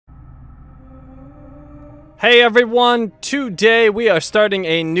Hey everyone, today we are starting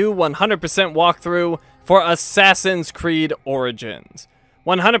a new 100% walkthrough for Assassin's Creed Origins.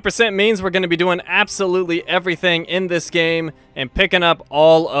 100% means we're going to be doing absolutely everything in this game and picking up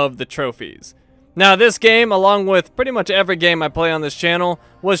all of the trophies. Now this game, along with pretty much every game I play on this channel,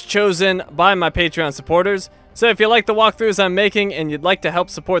 was chosen by my Patreon supporters. So if you like the walkthroughs I'm making and you'd like to help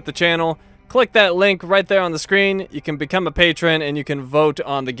support the channel, click that link right there on the screen. You can become a patron and you can vote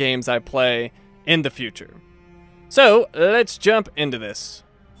on the games I play in the future. So, let's jump into this.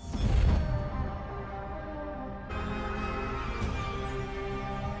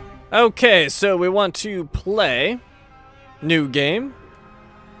 Okay, so we want to play new game.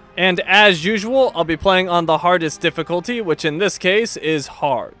 And as usual, I'll be playing on the hardest difficulty, which in this case is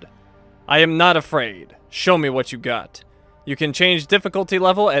hard. I am not afraid. Show me what you got. You can change difficulty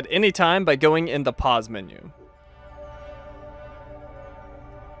level at any time by going in the pause menu.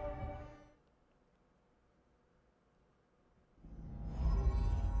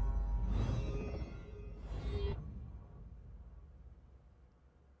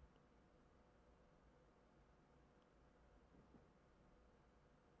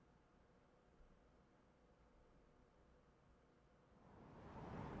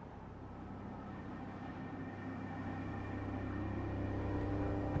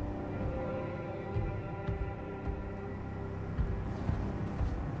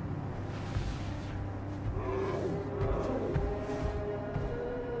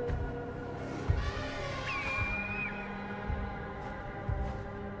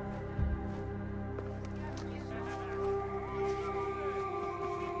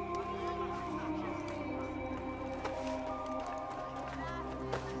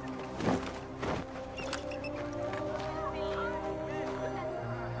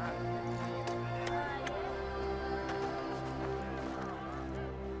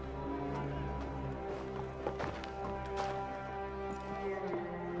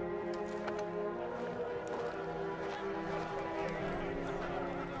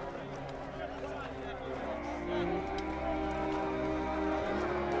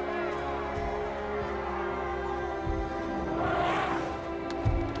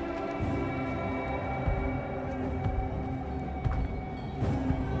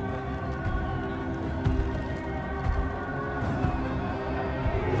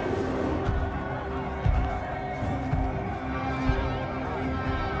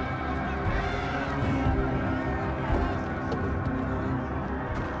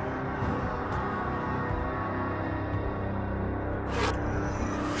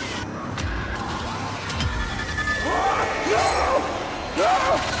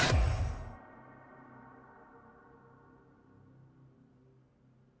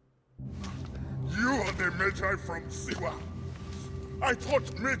 Magi from Siwa. I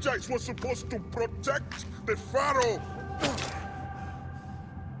thought Magi were supposed to protect the Pharaoh.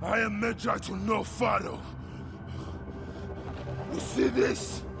 I am Magi to no Pharaoh. You see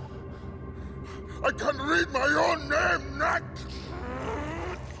this? I can read my own name, Nat.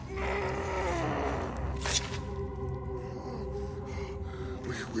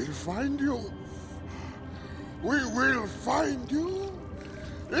 We will find you. We will find you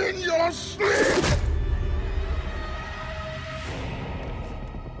in your sleep.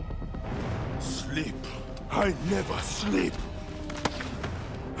 Sleep. I never sleep.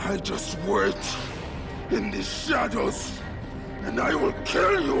 I just wait in the shadows, and I will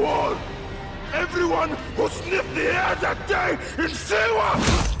kill you all. Everyone who sniffed the air that day in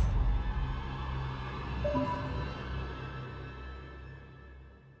Siwa!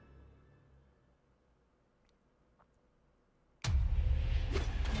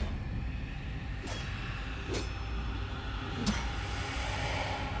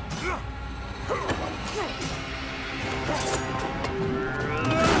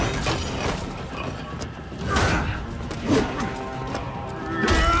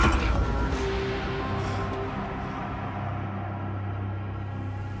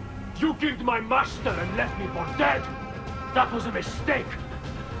 You killed my master and left me for dead! That was a mistake!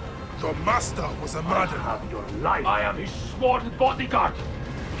 Your master was a murderer. I have your life. I am his sworn bodyguard.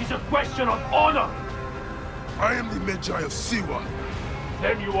 It is a question of honor. I am the Magi of Siwa.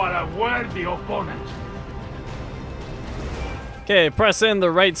 Then you are a worthy opponent. Okay, press in the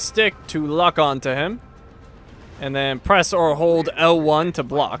right stick to lock onto him. And then press or hold L1 to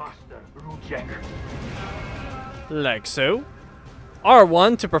block. Like so.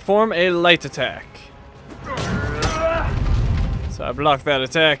 R1 to perform a light attack. So I block that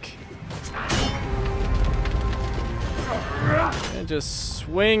attack. And just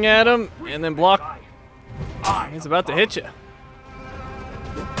swing at him and then block. He's about to hit you.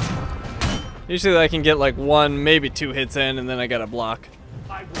 Usually I can get like 1, maybe 2 hits in, and then I gotta block.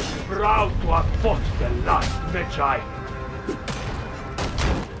 I was proud to have fought the last Magi.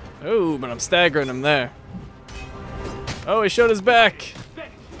 Oh, but I'm staggering him there. Oh, he showed his back.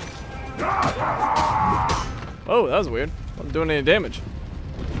 Oh, that was weird. Wasn't doing any damage.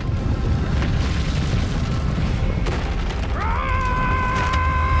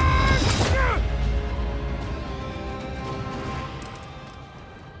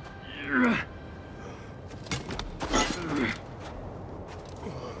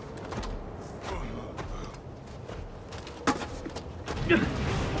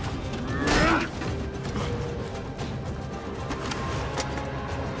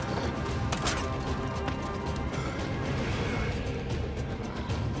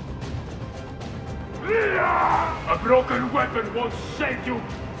 A broken weapon won't save you.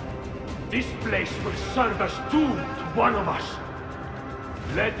 This place will serve as tomb to one of us.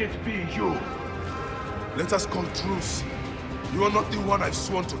 Let it be you. Let us call truce. You are not the one I've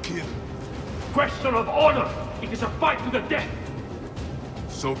sworn to kill. Question of honor. It is a fight to the death.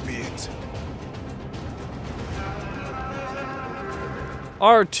 So be it.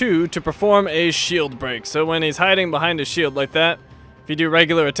 R2 to perform a shield break. So when he's hiding behind a shield like that, if you do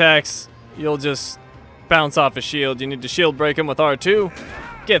regular attacks, you'll just bounce off a shield. You need to shield break him with R2.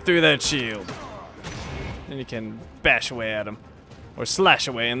 Get through that shield. Then you can bash away at him. Or slash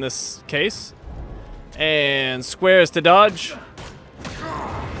away in this case. And squares to dodge.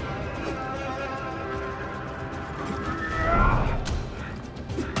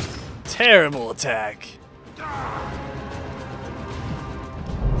 Terrible attack.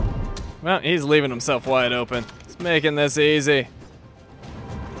 Well, he's leaving himself wide open. He's making this easy.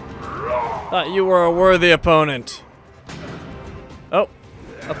 Thought you were a worthy opponent. Oh,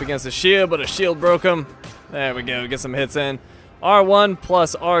 up against the shield, but a shield broke him. There we go, get some hits in. R1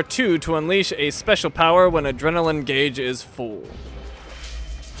 plus R2 to unleash a special power when adrenaline gauge is full.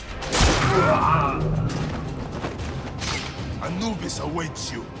 Anubis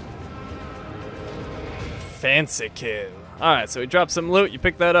awaits you. Fancy kill. Alright, so he dropped some loot. You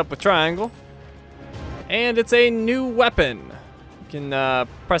pick that up with triangle. And it's a new weapon. You can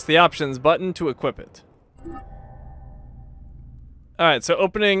press the options button to equip it. Alright, so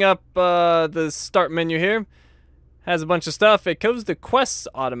opening up the start menu here. Has a bunch of stuff. It goes to quests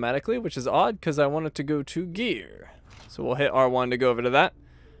automatically, which is odd because I want it to go to gear. So we'll hit R1 to go over to that.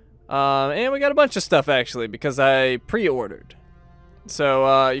 And we got a bunch of stuff actually because I pre-ordered.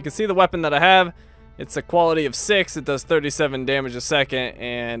 So you can see the weapon that I have. It's a quality of 6. It does 37 damage a second,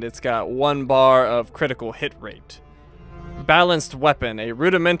 and it's got 1 bar of critical hit rate. Balanced weapon, a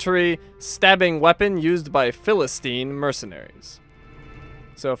rudimentary stabbing weapon used by Philistine mercenaries.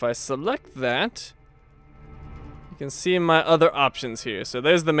 So if I select that, you can see my other options here. So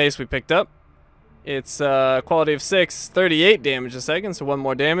there's the mace we picked up. It's quality of 6, 38 damage a second, so 1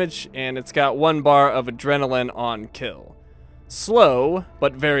 more damage, and it's got 1 bar of adrenaline on kill. Slow,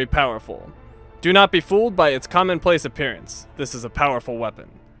 but very powerful. Do not be fooled by its commonplace appearance. This is a powerful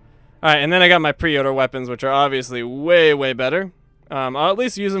weapon. Alright, and then I got my pre-order weapons, which are obviously way, way better. I'll at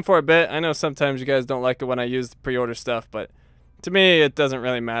least use them for a bit. I know sometimes you guys don't like it when I use the pre-order stuff, but to me it doesn't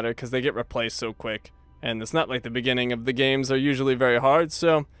really matter because they get replaced so quick. And it's not like the beginning of the games are usually very hard,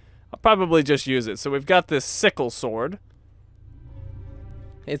 so I'll probably just use it. So we've got this sickle sword.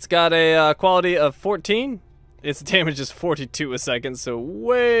 It's got a quality of 14. Its damage is 42 a second, so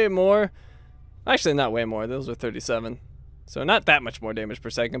way more. Actually, not way more. Those are 37. So not that much more damage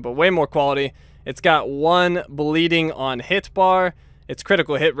per second, but way more quality. It's got 1 bleeding on hit bar. Its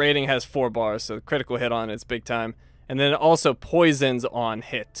critical hit rating has 4 bars, so critical hit on it's big time. And then it also poisons on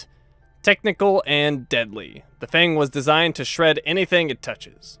hit. Technical and deadly. The Fang was designed to shred anything it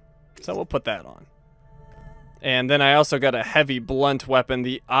touches. So we'll put that on. And then I also got a heavy blunt weapon,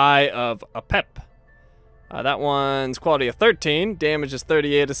 the Eye of Apep. That one's quality of 13. Damage is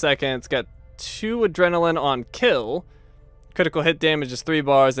 38 a second. It's got 2 adrenaline on kill. Critical hit damage is 3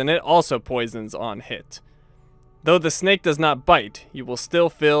 bars, and it also poisons on hit. Though the snake does not bite, you will still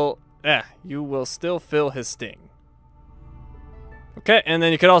feel his sting. Okay, and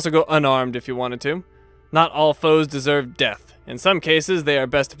then you could also go unarmed if you wanted to. Not all foes deserve death. In some cases, they are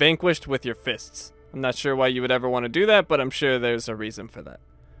best vanquished with your fists. I'm not sure why you would ever want to do that, but I'm sure there's a reason for that.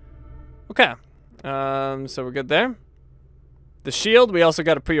 Okay, so we're good there. The shield, we also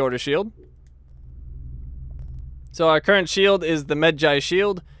got a pre-order shield. So our current shield is the Medjai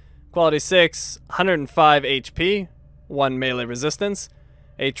shield. Quality 6, 105 HP, 1 melee resistance.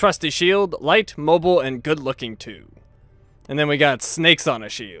 A trusty shield, light, mobile, and good-looking too. And then we got snakes on a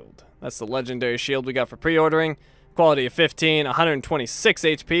shield. That's the legendary shield we got for pre-ordering. Quality of 15, 126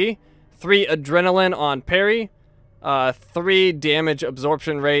 HP, 3 adrenaline on parry, 3 damage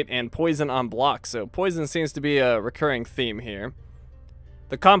absorption rate, and poison on block. So poison seems to be a recurring theme here.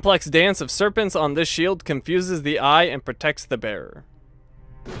 The complex dance of serpents on this shield confuses the eye and protects the bearer.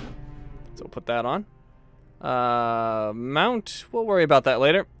 So we'll put that on. Mount, we'll worry about that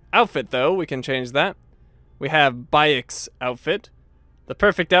later. Outfit, though, we can change that. We have Bayek's outfit. The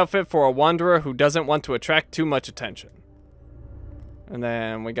perfect outfit for a wanderer who doesn't want to attract too much attention. And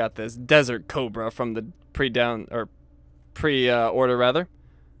then we got this Desert Cobra from the pre-order rather.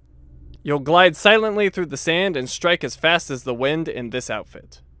 You'll glide silently through the sand and strike as fast as the wind in this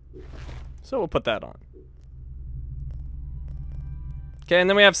outfit. So we'll put that on. Okay, and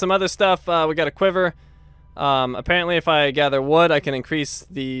then we have some other stuff. We got a quiver. Apparently if I gather wood, I can increase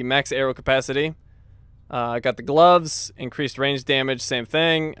the max arrow capacity. I got the gloves, increased range damage, same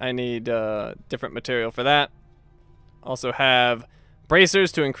thing. I need different material for that. Also have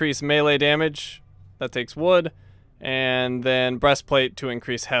bracers to increase melee damage. That takes wood. And then breastplate to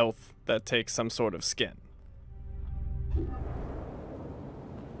increase health. That takes some sort of skin.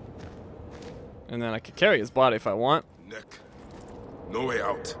 And then I could carry his body if I want. Nick, no way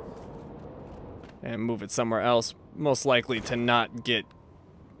out. And move it somewhere else, most likely to not get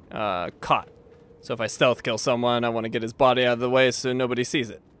caught. So if I stealth kill someone, I want to get his body out of the way so nobody sees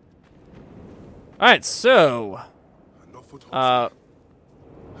it. Alright, so... No footholds. I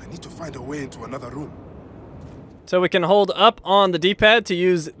need to find a way into another room. So we can hold up on the D-pad to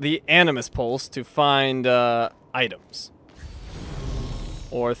use the Animus Pulse to find items.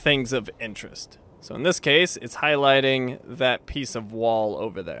 Or things of interest. So in this case, it's highlighting that piece of wall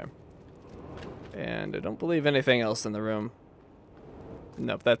over there. And I don't believe anything else in the room.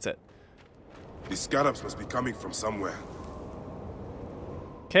 Nope, that's it. These scarabs must be coming from somewhere.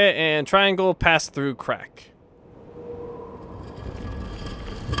 Okay, and triangle pass through crack.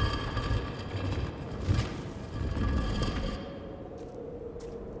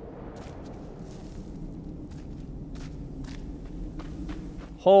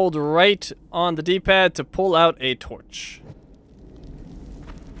 Hold right on the D-pad to pull out a torch.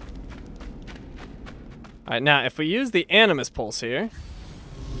 Alright, now if we use the Animus Pulse here,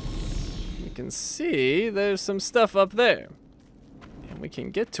 you can see there's some stuff up there. And we can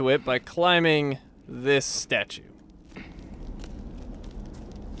get to it by climbing this statue.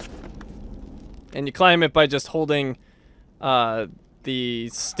 And you climb it by just holding the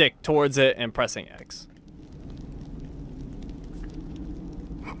stick towards it and pressing X.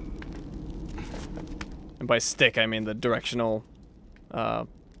 And by stick, I mean the directional... By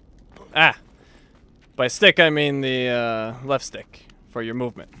stick, I mean the left stick for your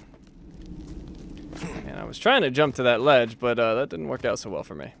movement. And I was trying to jump to that ledge, but that didn't work out so well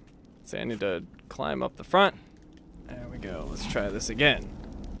for me. So I need to climb up the front. There we go. Let's try this again.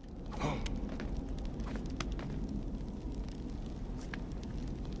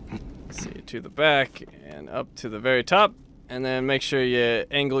 Let's see, to the back and up to the very top. And then make sure you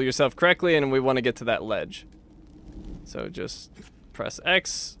angle yourself correctly, and we want to get to that ledge. So just press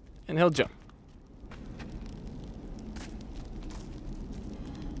X, and he'll jump.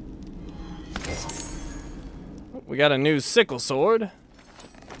 We got a new sickle sword.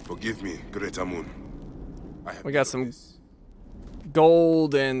 Forgive me, Great Amun. We got some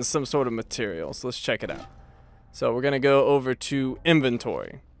gold and some sort of material, so let's check it out. So we're going to go over to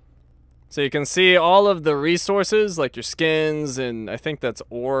inventory. So you can see all of the resources, like your skins, and I think that's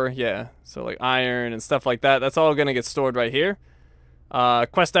ore, yeah. So like iron and stuff like that, that's all going to get stored right here.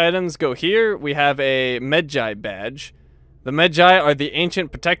 Quest items go here. We have a Medjai badge. The Medjai are the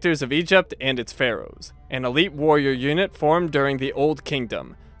ancient protectors of Egypt and its pharaohs, an elite warrior unit formed during the Old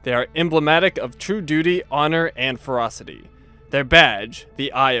Kingdom. They are emblematic of true duty, honor, and ferocity. Their badge,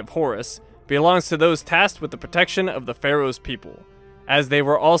 the Eye of Horus, belongs to those tasked with the protection of the pharaoh's people. As they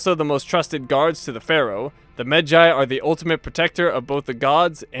were also the most trusted guards to the pharaoh, the Medjai are the ultimate protector of both the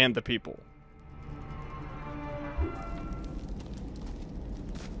gods and the people.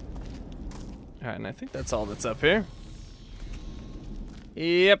 Alright, and I think that's all that's up here.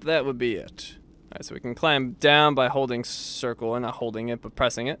 Yep, that would be it. Alright, so we can climb down by holding circle, and not holding it, but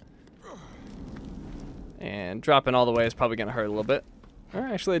pressing it. And dropping all the way is probably going to hurt a little bit. Or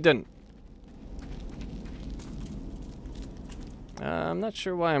actually it didn't. I'm not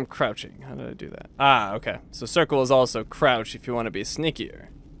sure why I'm crouching. How did I do that? Ah, okay. So circle is also crouch if you want to be sneakier.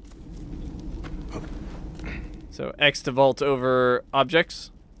 So X to vault over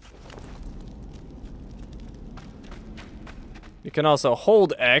objects. You can also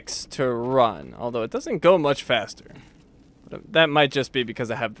hold X to run, although it doesn't go much faster. But that might just be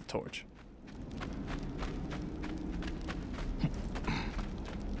because I have the torch.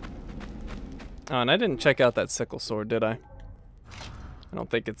 Oh, and I didn't check out that sickle sword, did I? I don't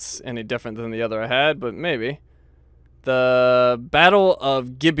think it's any different than the other I had, but maybe. The Battle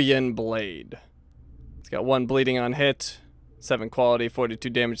of Gibeon Blade. It's got 1 bleeding on hit, 7 quality, 42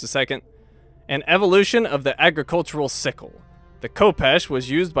 damage a second. An evolution of the agricultural sickle. The Kopesh was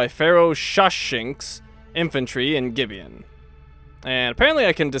used by Pharaoh Shoshink's infantry in Gibeon. And apparently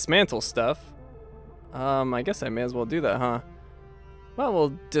I can dismantle stuff. I guess I may as well do that, huh? Well,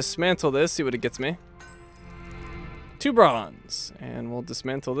 we'll dismantle this, see what it gets me. 2 bronze, and we'll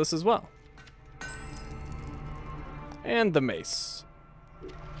dismantle this as well. And the mace.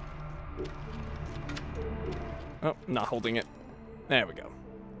 Oh, not holding it. There we go.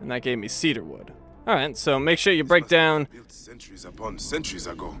 And that gave me cedar wood. Alright, so make sure you break down... Built centuries upon centuries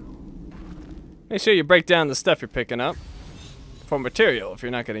ago. Make sure you break down the stuff you're picking up for material if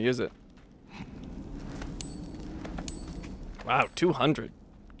you're not going to use it. Wow, 200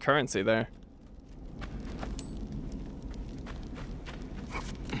 currency there.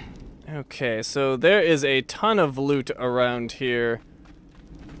 Okay, so there is a ton of loot around here.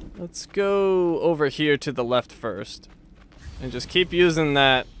 Let's go over here to the left first. And just keep using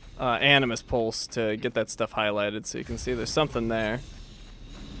that Animus Pulse to get that stuff highlighted so you can see there's something there.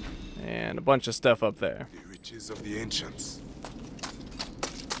 And a bunch of stuff up there. The riches of the ancients.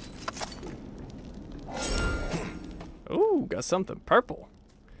 Ooh, got something purple.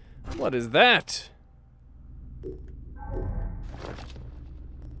 What is that?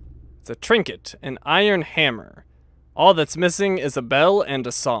 It's a trinket, an iron hammer. All that's missing is a bell and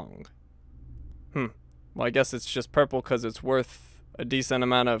a song. Well, I guess it's just purple because it's worth a decent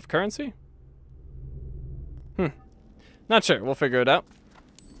amount of currency? Not sure. We'll figure it out.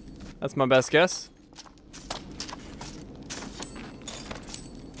 That's my best guess.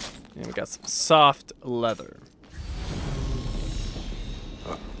 And we got some soft leather.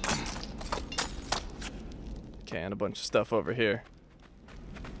 Okay, and a bunch of stuff over here.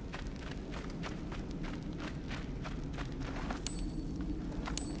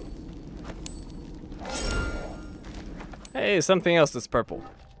 Hey, something else that's purple.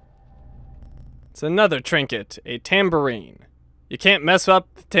 It's another trinket, a tambourine. You can't mess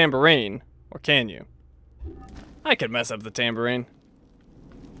up the tambourine, or can you? I could mess up the tambourine.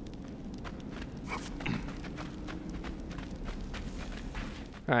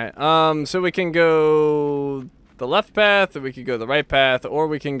 Alright, so we can go the left path, or we could go the right path, or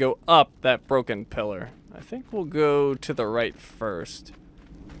we can go up that broken pillar. I think we'll go to the right first.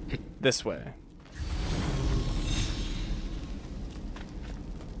 This way.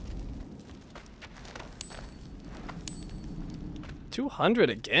 $200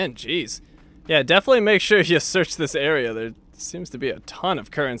 again, jeez. Yeah, definitely make sure you search this area. There seems to be a ton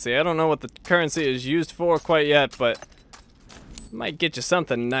of currency. I don't know what the currency is used for quite yet, but it might get you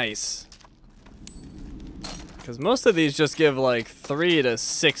something nice. Because most of these just give like 3 to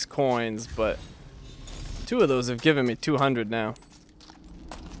 6 coins, but 2 of those have given me 200 now.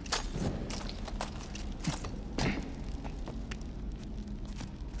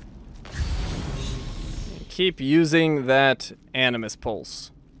 Keep using that Animus Pulse.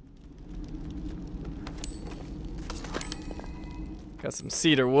 Got some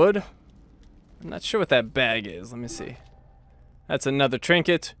cedar wood. I'm not sure what that bag is. Let me see. That's another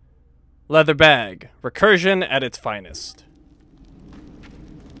trinket. Leather bag. Recursion at its finest.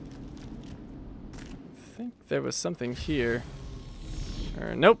 I think there was something here.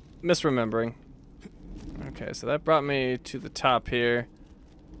 Nope. Misremembering. Okay, so that brought me to the top here.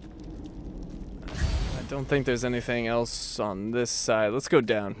 I don't think there's anything else on this side. Let's go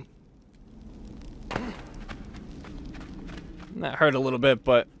down. That hurt a little bit,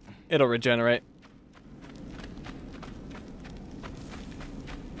 but it'll regenerate.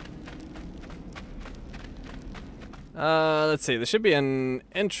 Let's see. There should be an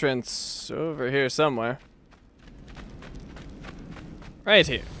entrance over here somewhere. Right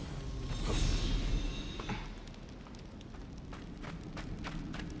here.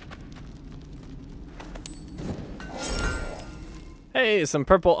 Hey, some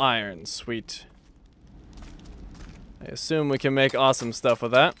purple iron. Sweet. I assume we can make awesome stuff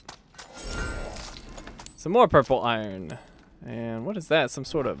with that. Some more purple iron. And what is that? Some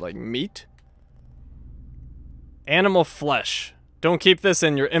sort of, like, meat? Animal flesh. Don't keep this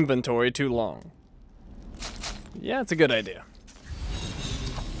in your inventory too long. Yeah, it's a good idea.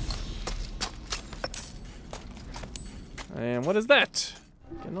 And what is that?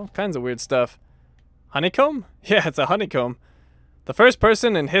 Getting all kinds of weird stuff. Honeycomb? Yeah, it's a honeycomb. The first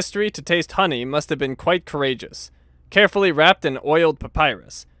person in history to taste honey must have been quite courageous. Carefully wrapped in oiled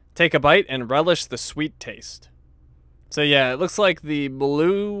papyrus. Take a bite and relish the sweet taste. So yeah, it looks like the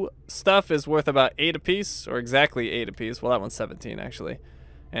blue stuff is worth about 8 apiece, or exactly 8 apiece. Well, that one's 17 actually.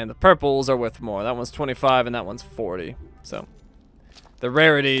 And the purples are worth more. That one's 25 and that one's 40. So the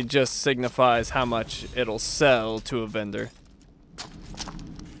rarity just signifies how much it'll sell to a vendor.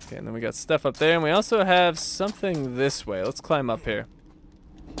 Okay, and then we got stuff up there, and we also have something this way. Let's climb up here.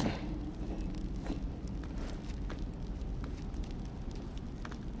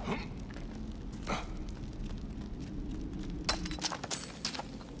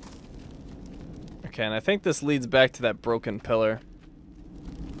 Okay, and I think this leads back to that broken pillar.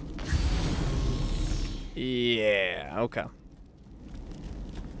 Yeah, okay.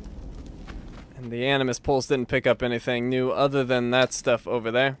 And the Animus Pulse didn't pick up anything new other than that stuff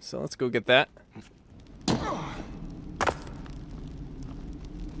over there, so let's go get that.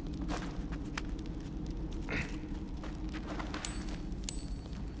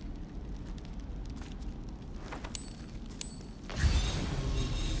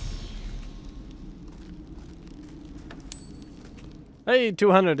 Hey,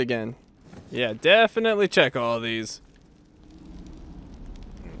 200 again. Yeah, definitely check all these.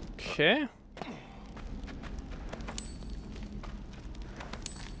 Okay.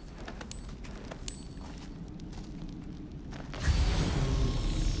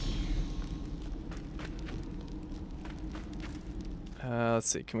 Let's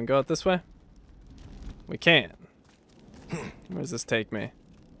see, can we go out this way? We can. Where does this take me?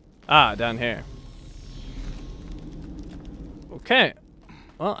 Ah, down here. Okay.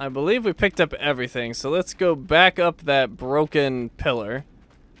 Well, I believe we picked up everything, so let's go back up that broken pillar,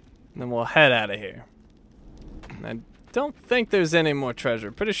 and then we'll head out of here. And I don't think there's any more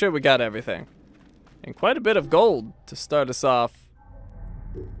treasure. Pretty sure we got everything. And quite a bit of gold to start us off.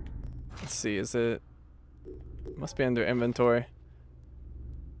 Let's see, is it... Must be under inventory.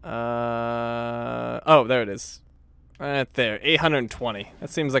 Oh, there it is. Right there, 820. That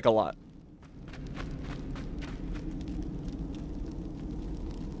seems like a lot.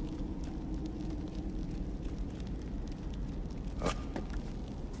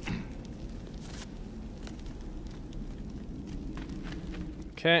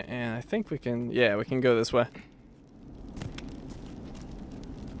 Okay, and I think we can, yeah, we can go this way.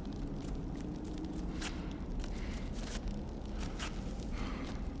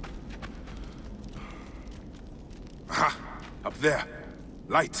 Aha! Up there.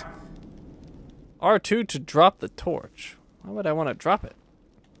 Light. R2 to drop the torch. Why would I want to drop it?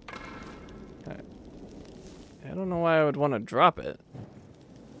 I don't know why I would want to drop it.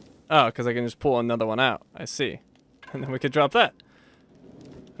 Oh, because I can just pull another one out. I see. And then we could drop that.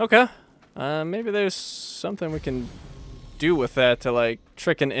 Okay. Maybe there's something we can do with that to, like,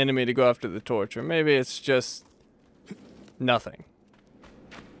 trick an enemy to go after the torch. Or maybe it's just nothing.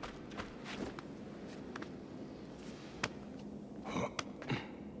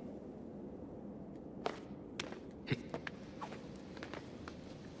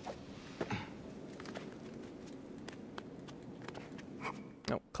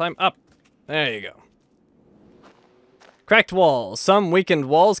 No, climb up. There you go. Cracked walls. Some weakened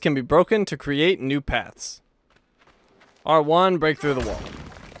walls can be broken to create new paths. R1, break through the wall.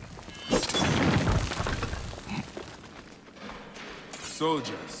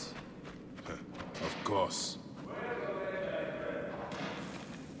 Soldiers. Of course.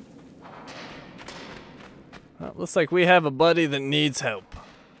 Well, looks like we have a buddy that needs help.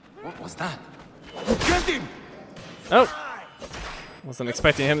 What was that? Get him! Oh! Wasn't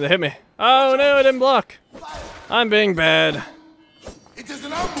expecting him to hit me. Oh no, I didn't block. I'm being bad. It is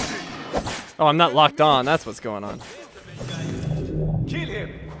an ambush! Oh, I'm not locked on. That's what's going on. Kill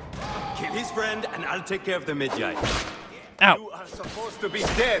him! Kill his friend and I'll take care of the Medjay. Ow. You are supposed to be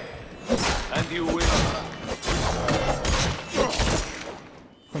dead. And you will.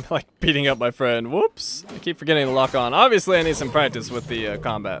 I'm like beating up my friend. Whoops. I keep forgetting to lock on. Obviously, I need some practice with the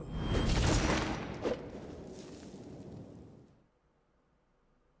combat.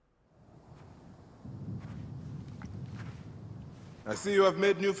 I see you have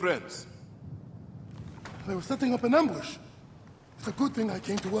made new friends. They were setting up an ambush. It's a good thing I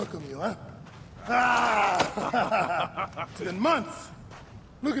came to welcome you, huh? Ah! It's been months.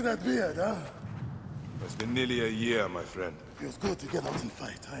 Look at that beard, huh? It's been nearly a year, my friend. Feels good to get out and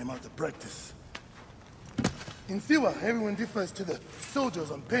fight. I am out of practice. In Siwa, everyone defers to the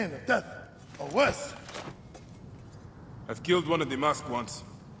soldiers on pain of death, or worse. I've killed one of the masked ones.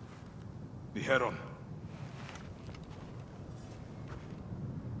 The Heron.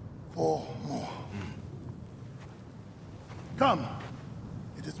 4 more. Come.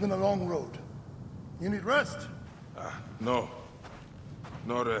 It has been a long road. You need rest? No.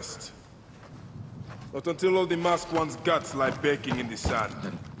 No rest. Not until all the masked one's guts lie baking in the sand.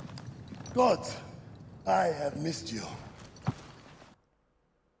 God, I have missed you.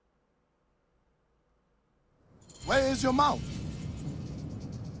 Where is your mouth?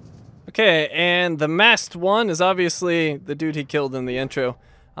 Okay, and the masked one is obviously the dude he killed in the intro.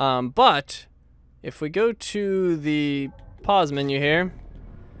 But if we go to the pause menu here,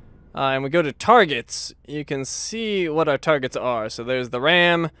 and we go to targets, you can see what our targets are. So there's the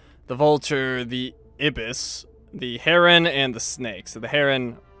ram, the vulture, the ibis, the heron, and the snake. So the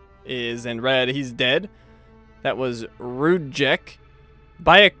heron is in red. He's dead. That was Rudjek.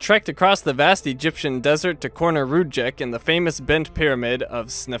 Bayek trekked across the vast Egyptian desert to corner Rudjek in the famous bent pyramid of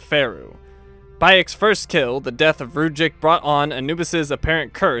Sneferu. Bayek's first kill, the death of Rudjek, brought on Anubis's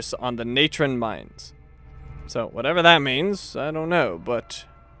apparent curse on the Natron mines. So whatever that means, I don't know, but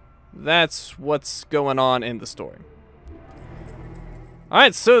that's what's going on in the story.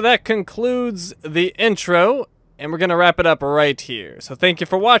 Alright, so that concludes the intro, and we're going to wrap it up right here. So thank you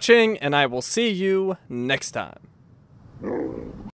for watching, and I will see you next time.